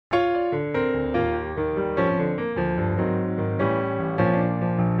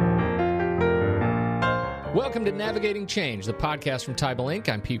Welcome to Navigating Change, the podcast from Tybal Inc.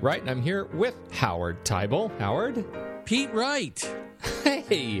 I'm Pete Wright, and I'm here with Howard Tybal. Howard? Pete Wright.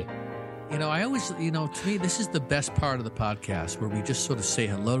 Hey. I always, to me, this is the best part of the podcast where we just sort of say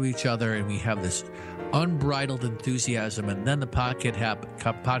hello to each other and we have this unbridled enthusiasm, and then the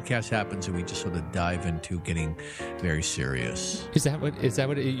podcast happens and we just sort of dive into getting very serious. Is that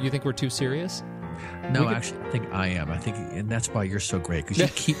what you think we're too serious? No, actually, I think I am. And that's why you're so great, because you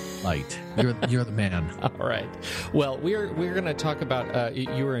keep light. You're the man. All right. Well, we're going to talk about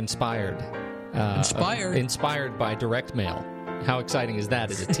you were inspired. Inspired by direct mail. How exciting is that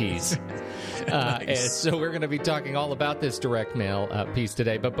as a tease? Nice. And so we're going to be talking all about this direct mail piece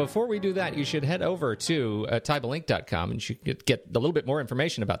today. But before we do that, you should head over to tybalinc.com and you should get a little bit more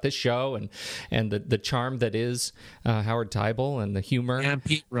information about this show and the charm that is Howard Tybal and the humor and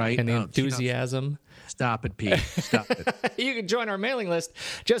Pete Wright and the enthusiasm. Stop it, Pete. Stop it. You can join our mailing list.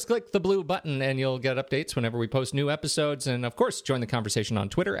 Just click the blue button and you'll get updates whenever we post new episodes. And, of course, join the conversation on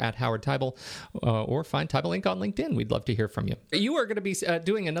Twitter at Howard Tybal or find Tybal Inc. on LinkedIn. We'd love to hear from you. You are going to be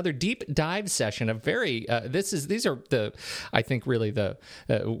doing another deep dive session. These are I think really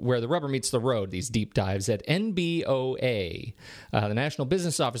where the rubber meets the road, these deep dives at NBOA, the National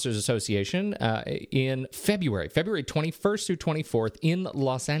Business Officers Association, in February 21st through 24th in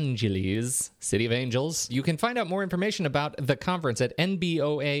Los Angeles, City of Angels. You can find out more information about the conference at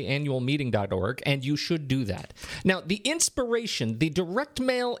nboaannualmeeting.org, and you should do that. Now, the direct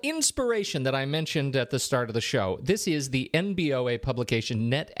mail inspiration that I mentioned at the start of the show, this is the NBOA publication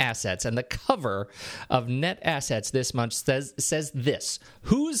Net Assets, and the cover of Net Assets this month says this: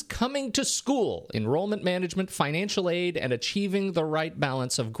 Who's coming to school? Enrollment management, financial aid, and achieving the right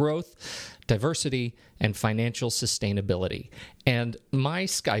balance of growth, diversity, and financial sustainability. And my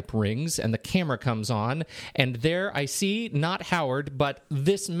Skype rings and the camera comes on, and there I see not Howard, but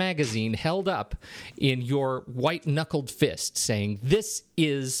this magazine held up in your white-knuckled fist saying, this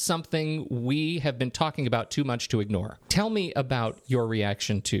is something we have been talking about too much to ignore. Tell me about your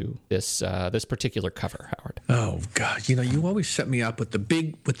reaction to this particular cover, Howard. Oh, God. You always set me up with the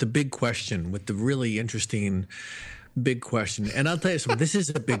big question, with the really interesting big question. And I'll tell you something, this is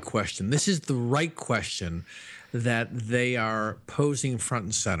a big question. This is the right question that they are posing front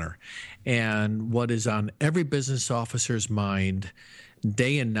and center. And what is on every business officer's mind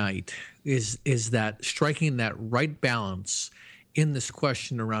day and night is that striking that right balance in this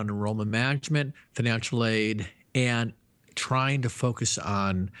question around enrollment management, financial aid, and trying to focus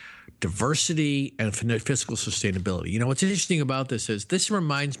on diversity and fiscal sustainability. What's interesting about this is this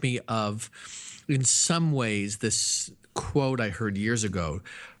reminds me of, in some ways, this quote I heard years ago: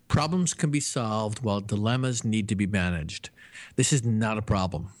 problems can be solved while dilemmas need to be managed. This is not a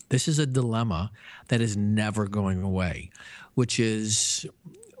problem. This is a dilemma that is never going away, which is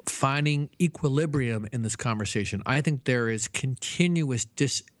finding equilibrium in this conversation. I think there is continuous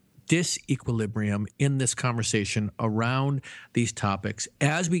disequilibrium in this conversation around these topics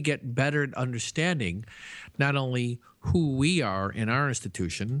as we get better at understanding not only who we are in our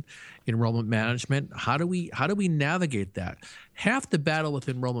institution, enrollment management, how do we navigate that? Half the battle with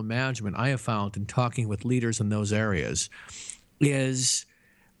enrollment management, I have found in talking with leaders in those areas, is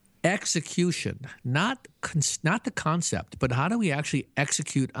execution, not the concept, but how do we actually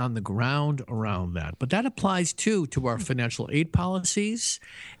execute on the ground around that? But that applies too to our financial aid policies,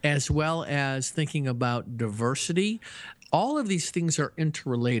 as well as thinking about diversity. All of these things are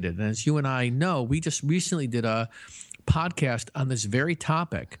interrelated. And as you and I know, we just recently did a podcast on this very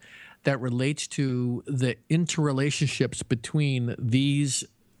topic that relates to the interrelationships between these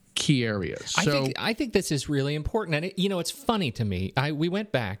key areas. I think this is really important. And it's funny to me. We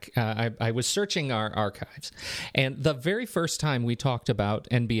went back. I was searching our archives, and the very first time we talked about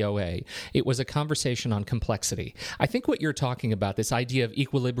NBOA, it was a conversation on complexity. I think what you're talking about, this idea of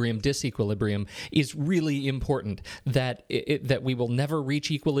equilibrium, disequilibrium, is really important. That we will never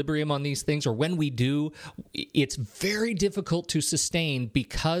reach equilibrium on these things, or when we do, it's very difficult to sustain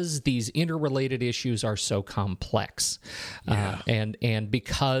because these interrelated issues are so complex, and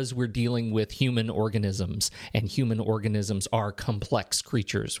because we're dealing with human organisms, and human organisms are complex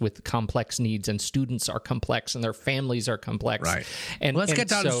creatures with complex needs, and students are complex, and their families are complex. Right. And let's get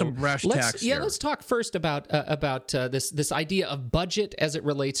down to some brass tacks here. Let's talk first about this idea of budget as it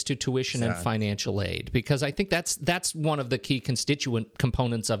relates to tuition and financial aid, because I think that's one of the key constituent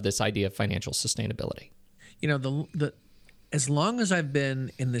components of this idea of financial sustainability. As long as I've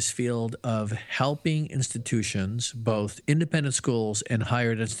been in this field of helping institutions, both independent schools and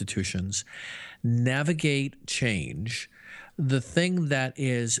higher ed institutions, navigate change, the thing that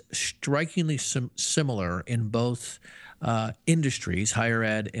is strikingly similar in both industries, higher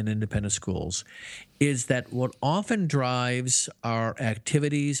ed and independent schools, is that what often drives our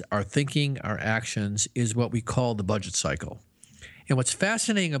activities, our thinking, our actions is what we call the budget cycle. And what's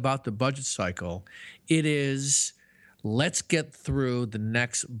fascinating about the budget cycle, it is, let's get through the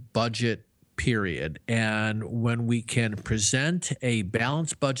next budget period. And when we can present a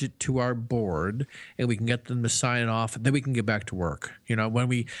balanced budget to our board and we can get them to sign it off, then we can get back to work.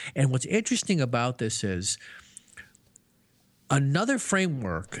 And what's interesting about this is another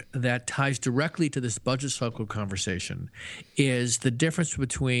framework that ties directly to this budget cycle conversation is the difference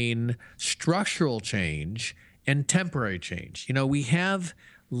between structural change and temporary change. We have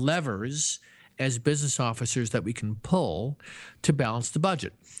levers as business officers that we can pull to balance the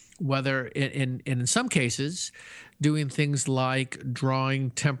budget, whether in some cases doing things like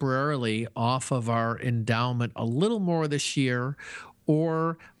drawing temporarily off of our endowment a little more this year,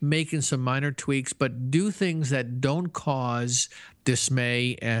 or making some minor tweaks, but do things that don't cause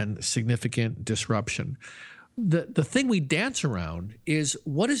dismay and significant disruption. The thing we dance around is,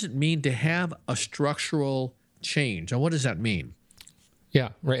 what does it mean to have a structural change? And what does that mean? Yeah,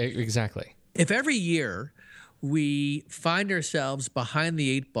 right, exactly. If every year we find ourselves behind the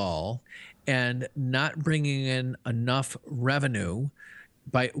 8 ball and not bringing in enough revenue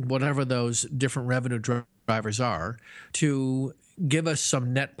by whatever those different revenue drivers are to give us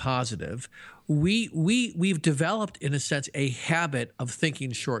some net positive, we've developed, in a sense, a habit of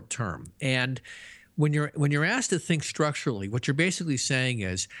thinking short term. And when you're asked to think structurally, what you're basically saying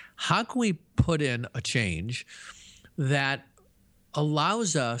is, how can we put in a change that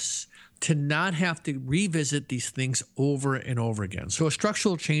allows us to not have to revisit these things over and over again? So a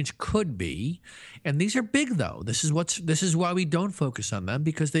structural change could be, and these are big though. This is why we don't focus on them,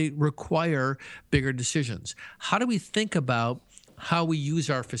 because they require bigger decisions. How do we think about how we use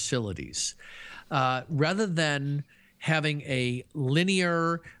our facilities rather than having a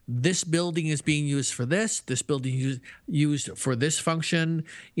linear, this building is being used for this building is used for this function.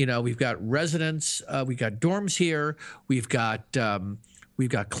 We've got residents, we've got dorms here, we've got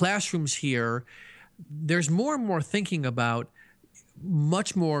classrooms here. There's more and more thinking about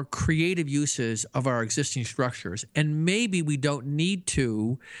much more creative uses of our existing structures. And maybe we don't need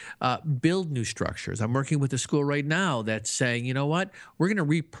to build new structures. I'm working with a school right now that's saying, you know what, we're going to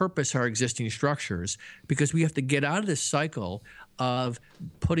repurpose our existing structures because we have to get out of this cycle of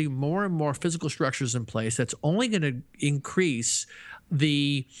putting more and more physical structures in place that's only going to increase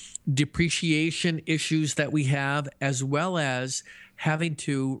the depreciation issues that we have, as well as having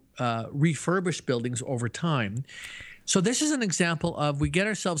to refurbish buildings over time. So this is an example of, we get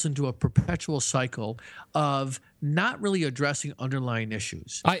ourselves into a perpetual cycle of not really addressing underlying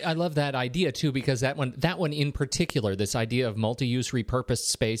issues. I love that idea too, because that one in particular, this idea of multi-use repurposed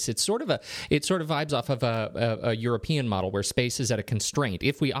space, it sort of vibes off of a European model where space is at a constraint.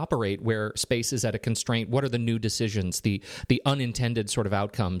 If we operate where space is at a constraint, what are the new decisions, the unintended sort of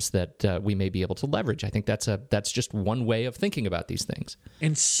outcomes that we may be able to leverage? I think that's just one way of thinking about these things.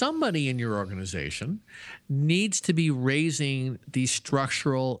 And somebody in your organization needs to be raising these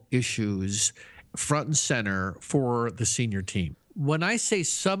structural issues front and center for the senior team. When I say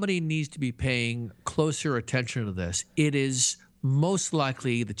somebody needs to be paying closer attention to this, it is most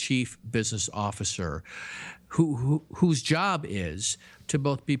likely the chief business officer whose job is to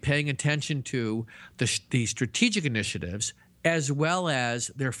both be paying attention to the strategic initiatives as well as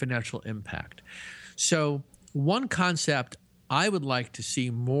their financial impact. So one concept I would like to see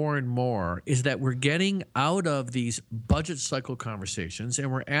more and more is that we're getting out of these budget cycle conversations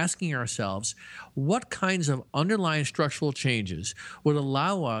and we're asking ourselves, what kinds of underlying structural changes would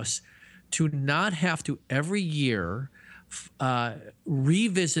allow us to not have to every year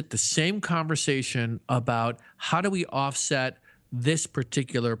revisit the same conversation about how do we offset this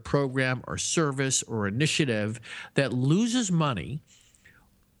particular program or service or initiative that loses money.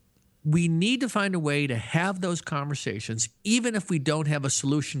 We need to find a way to have those conversations, even if we don't have a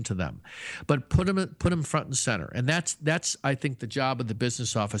solution to them, but put them front and center. And that's I think the job of the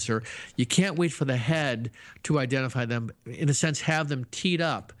business officer. You can't wait for the head to identify them. In a sense, have them teed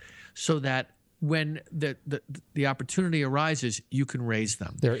up so that when the opportunity arises, you can raise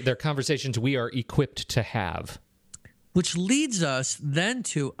them. They're conversations we are equipped to have. Which leads us then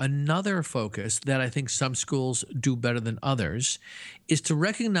to another focus that I think some schools do better than others, is to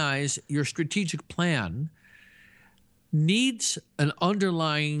recognize your strategic plan needs an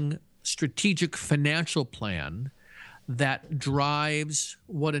underlying strategic financial plan that drives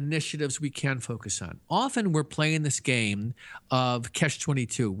what initiatives we can focus on. Often we're playing this game of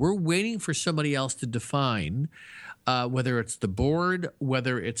catch-22. We're waiting for somebody else to define whether it's the board,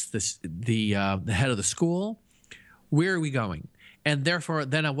 whether it's the head of the school, Where are we going? And therefore,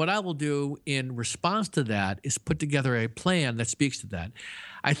 then what I will do in response to that is put together a plan that speaks to that.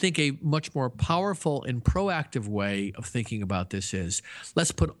 I think a much more powerful and proactive way of thinking about this is,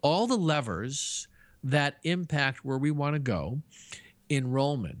 let's put all the levers that impact where we want to go: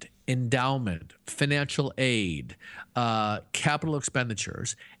 enrollment, endowment, financial aid, capital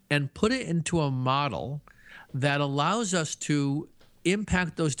expenditures, and put it into a model that allows us to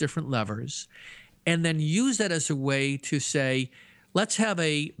impact those different levers, and then use that as a way to say, let's have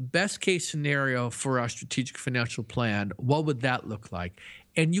a best case scenario for our strategic financial plan. What would that look like?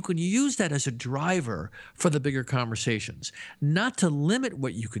 And you can use that as a driver for the bigger conversations, not to limit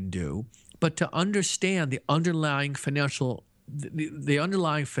what you can do, but to understand the underlying financial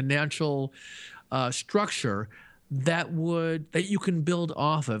structure that you can build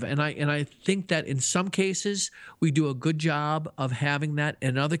off of. And I think that in some cases we do a good job of having that.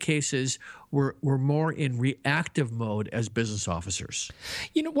 In other cases, we're more in reactive mode as business officers.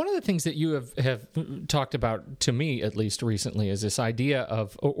 You know, one of the things that you have talked about, to me at least recently, is this idea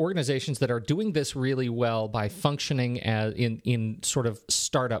of organizations that are doing this really well by functioning in sort of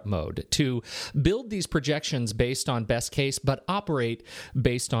startup mode, to build these projections based on best case, but operate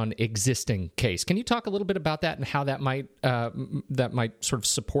based on existing case. Can you talk a little bit about that and how that might sort of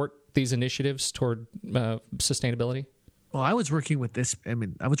support these initiatives toward sustainability? Well, I was working with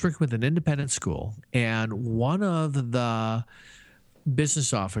an independent school, and one of the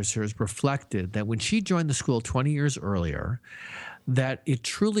business officers reflected that when she joined the school 20 years earlier, that it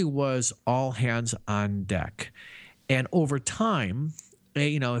truly was all hands on deck. And over time,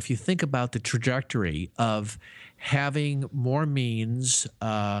 if you think about the trajectory of having more means,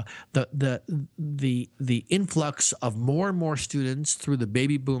 the influx of more and more students through the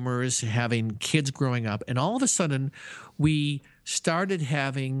baby boomers, having kids growing up, and all of a sudden we started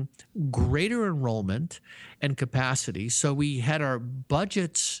having greater enrollment and capacity. So we had our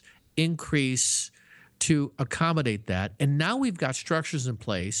budgets increase to accommodate that, and now we've got structures in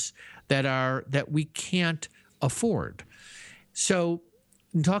place that we can't afford. So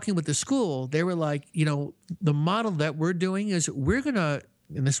in talking with the school, they were like, the model that we're doing is and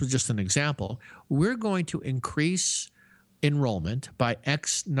this was just an example, we're going to increase enrollment by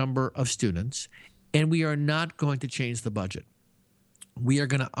X number of students, and we are not going to change the budget. We are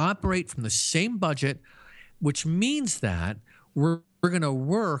going to operate from the same budget, which means that we're going to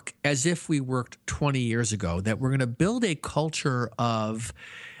work as if we worked 20 years ago, that we're going to build a culture of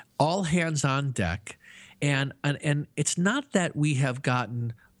all hands on deck. And it's not that we have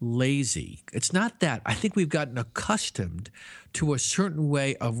gotten lazy. It's not that. I think we've gotten accustomed to a certain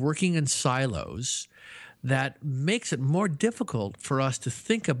way of working in silos that makes it more difficult for us to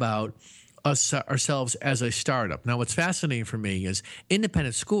think about ourselves as a startup. Now, what's fascinating for me is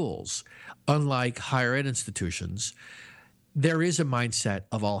independent schools, unlike higher ed institutions, there is a mindset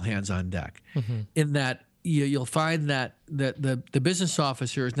of all hands on deck, in that you'll find that the business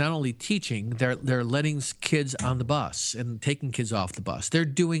officer is not only teaching, they're letting kids on the bus and taking kids off the bus. They're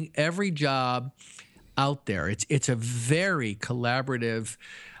doing every job out there. It's a very collaborative,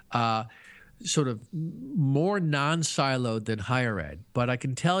 sort of more non-siloed than higher ed. But I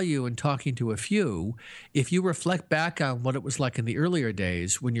can tell you, in talking to a few, if you reflect back on what it was like in the earlier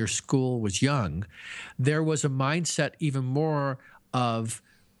days when your school was young, there was a mindset even more of,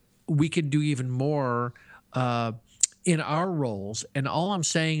 we can do even more in our roles. And all I'm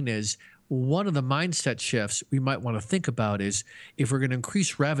saying is, one of the mindset shifts we might want to think about is, if we're going to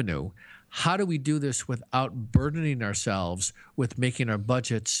increase revenue, how do we do this without burdening ourselves with making our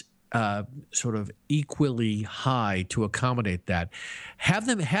budgets sort of equally high to accommodate that?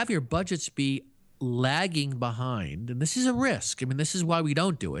 Have your budgets be lagging behind, and this is a risk. I mean, this is why we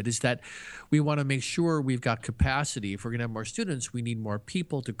don't do it, is that we want to make sure we've got capacity. If we're going to have more students, we need more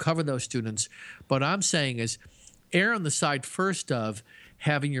people to cover those students. But I'm saying is, err on the side first of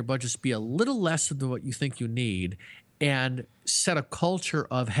having your budgets be a little less than what you think you need, and set a culture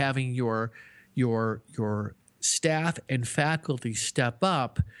of having your staff and faculty step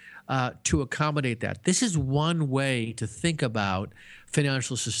up to accommodate that. This is one way to think about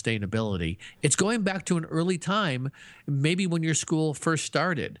financial sustainability. It's going back to an early time, maybe when your school first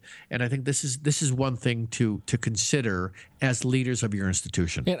started. And I think this is one thing to consider as leaders of your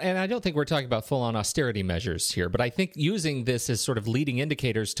institution. And I don't think we're talking about full-on austerity measures here, but I think using this as sort of leading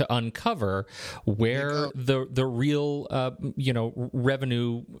indicators to uncover where the real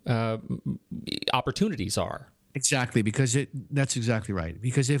revenue opportunities are. Exactly, because that's exactly right.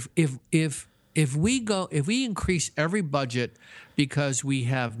 Because if if we increase every budget because we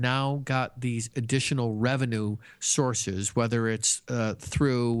have now got these additional revenue sources, whether it's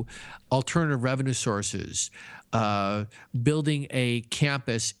through alternative revenue sources, building a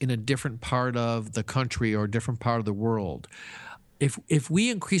campus in a different part of the country or a different part of the world, if we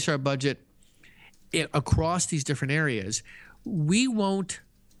increase our budget across these different areas, we won't.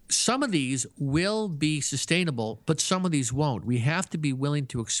 Some of these will be sustainable, but some of these won't. We have to be willing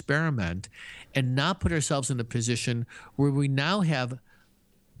to experiment and not put ourselves in a position where we now have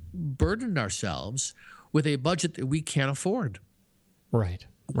burdened ourselves with a budget that we can't afford. Right.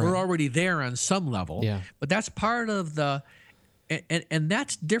 We're already there on some level, Yeah. but that's part of the and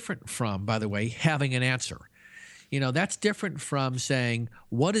that's different from, by the way, having an answer. That's different from saying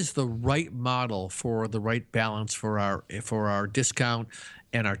what is the right model for the right balance for our discount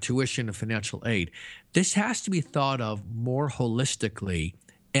and our tuition and financial aid. This has to be thought of more holistically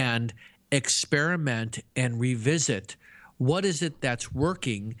and experiment and revisit what is it that's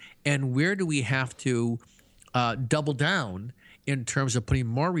working and where do we have to double down in terms of putting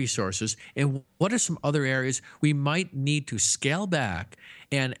more resources, and what are some other areas we might need to scale back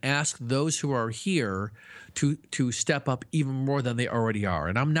and ask those who are here to step up even more than they already are.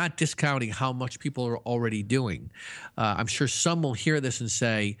 And I'm not discounting how much people are already doing. I'm sure some will hear this and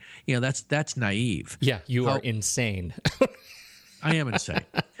say, that's naive. Yeah, you are insane. I am insane.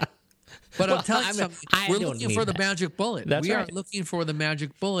 But I'll tell you something. We're looking for the magic bullet. We are looking for the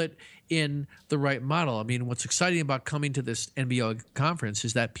magic bullet in the right model. I mean, what's exciting about coming to this NBO conference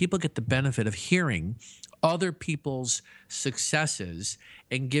is that people get the benefit of hearing other people's successes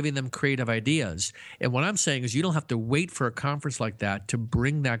and giving them creative ideas. And what I'm saying is you don't have to wait for a conference like that to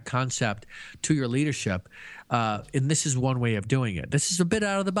bring that concept to your leadership. And this is one way of doing it. This is a bit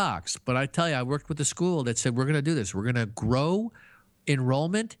out of the box. But I tell you, I worked with a school that said, we're going to do this. We're going to grow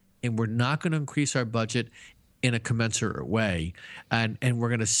enrollment, and we're not going to increase our budget in a commensurate way. And we're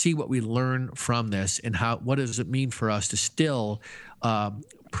going to see what we learn from this and what does it mean for us to still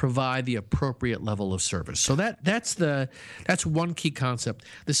provide the appropriate level of service. So that's one key concept.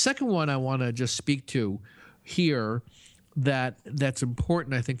 The second one I want to just speak to here that's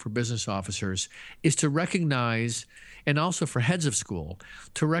important, I think, for business officers is to recognize, and also for heads of school,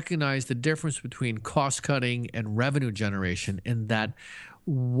 to recognize the difference between cost cutting and revenue generation. And that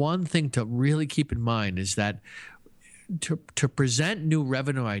one thing to really keep in mind is that to present new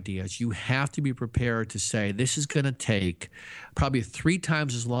revenue ideas, you have to be prepared to say this is going to take probably 3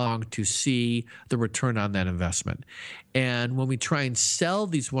 times as long to see the return on that investment. And when we try and sell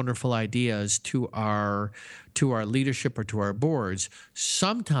these wonderful ideas to our leadership or to our boards,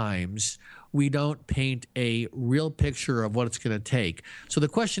 sometimes we don't paint a real picture of what it's going to take. So the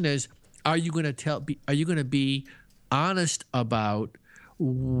question is, are you going to be honest about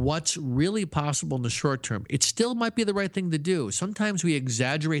what's really possible in the short term? It still might be the right thing to do. Sometimes we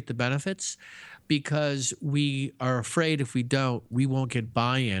exaggerate the benefits because we are afraid if we don't, we won't get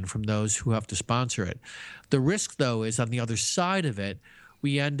buy-in from those who have to sponsor it. The risk, though, is on the other side of it,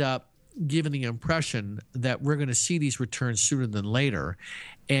 we end up giving the impression that we're going to see these returns sooner than later.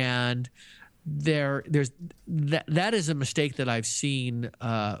 And there's that is a mistake that I've seen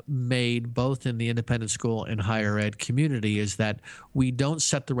made both in the independent school and higher ed community, is that we don't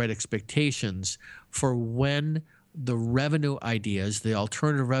set the right expectations for when the revenue ideas, the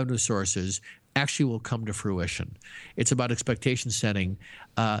alternative revenue sources, actually will come to fruition. It's about expectation setting.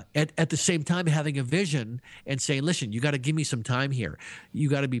 At the same time, having a vision and saying, listen, you got to give me some time here. You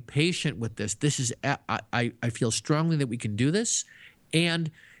got to be patient with this. This is I feel strongly that we can do this.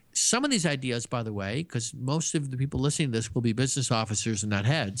 And some of these ideas, by the way, because most of the people listening to this will be business officers and not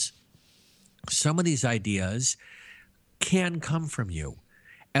heads, some of these ideas can come from you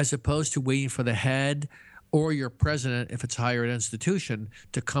as opposed to waiting for the head or your president, if it's a higher ed institution,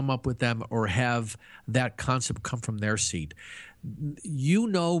 to come up with them or have that concept come from their seat. You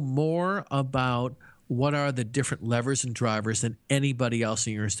know more about what are the different levers and drivers than anybody else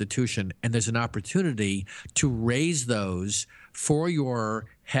in your institution, and there's an opportunity to raise those for your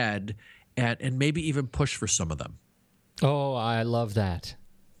head and maybe even push for some of them. Oh, I love that.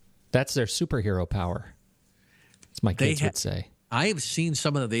 That's their superhero power, as my kids would say. I have seen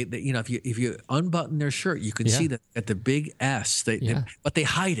some of if you unbutton their shirt, you can see that at the big S. But they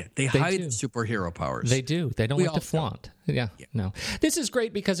hide it. They hide the superhero powers. They do. They don't like to flaunt. No. This is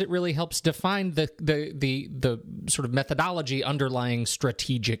great because it really helps define the sort of methodology underlying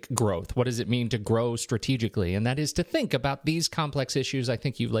strategic growth. What does it mean to grow strategically? And that is to think about these complex issues. I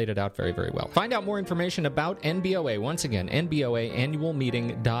think you've laid it out very, very well. Find out more information about NBOA, once again,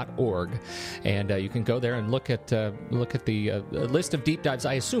 nboaannualmeeting.org. And you can go there and look at the list of deep dives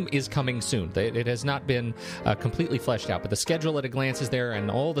I assume is coming soon. It has not been completely fleshed out, but the schedule at a glance is there,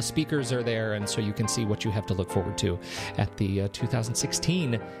 and all the speakers are there, and so you can see what you have to look forward to at the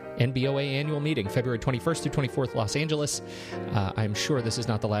 2016 NBOA annual meeting, February 21st through 24th, Los Angeles. I'm sure this is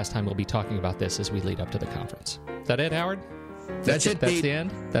not the last time we'll be talking about this as we lead up to the conference. Is that it, Howard? That's it. That's the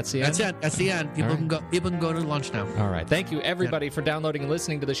end? That's the end? That's the end. People can go to lunch now. All right. Thank you, everybody, for downloading and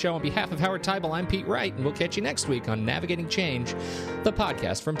listening to the show. On behalf of Howard Teibel, I'm Pete Wright, and we'll catch you next week on Navigating Change, the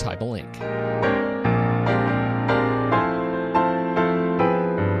podcast from Teibel Inc.